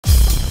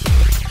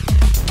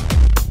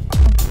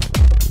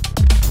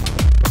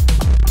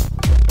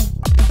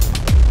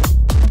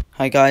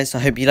Hi guys, I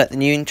hope you like the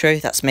new intro.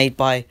 That's made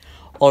by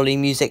Ollie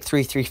Music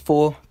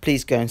 334.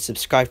 Please go and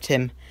subscribe to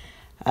him.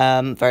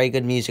 Very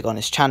good music on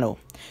his channel.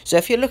 So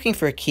if you're looking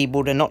for a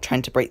keyboard and not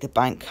trying to break the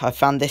bank, I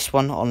found this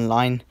one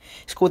online.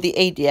 It's called the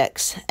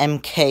ADX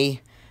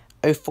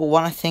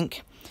mk0419, I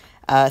think.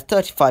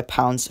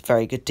 £35,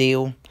 very good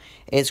deal.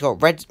 It's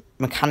got red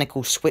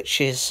mechanical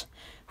switches,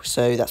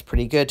 so that's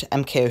pretty good.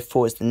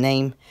 mk04 is the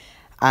name.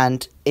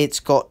 And it's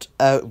got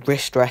a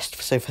wrist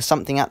rest, so for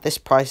something at this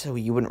price,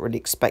 you wouldn't really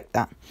expect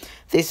that.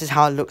 This is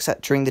how it looks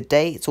at during the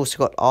day. It's also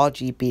got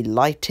RGB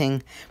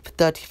lighting for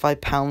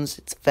 £35.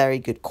 It's very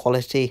good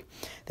quality.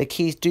 The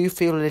keys do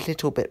feel a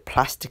little bit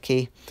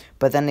plasticky,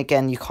 but then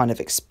again, you kind of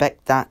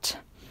expect that.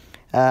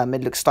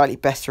 It looks slightly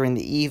better in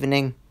the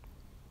evening,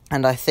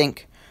 and I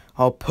think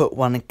I'll put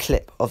one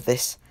clip of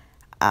this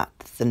at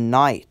the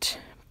night.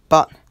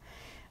 But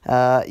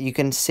you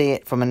can see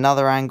it from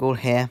another angle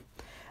here.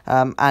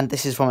 And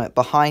this is from it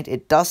behind.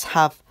 It does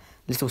have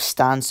little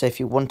stands, so if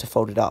you want to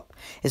fold it up.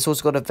 It's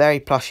also got a very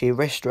plushy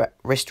wrist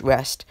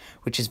rest,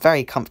 which is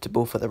very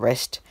comfortable for the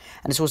wrist.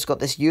 And it's also got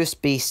this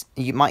this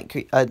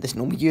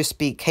normal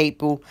USB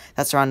cable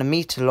that's around 1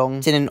 meter long.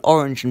 It's in an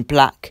orange and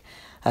black.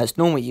 It's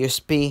normal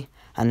USB,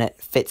 and it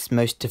fits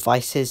most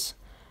devices.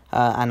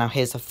 And now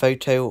here's a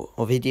photo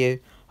or video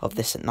of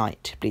this at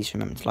night. Please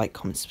remember to like,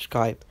 comment,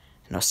 subscribe,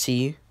 and I'll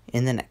see you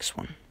in the next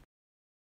one.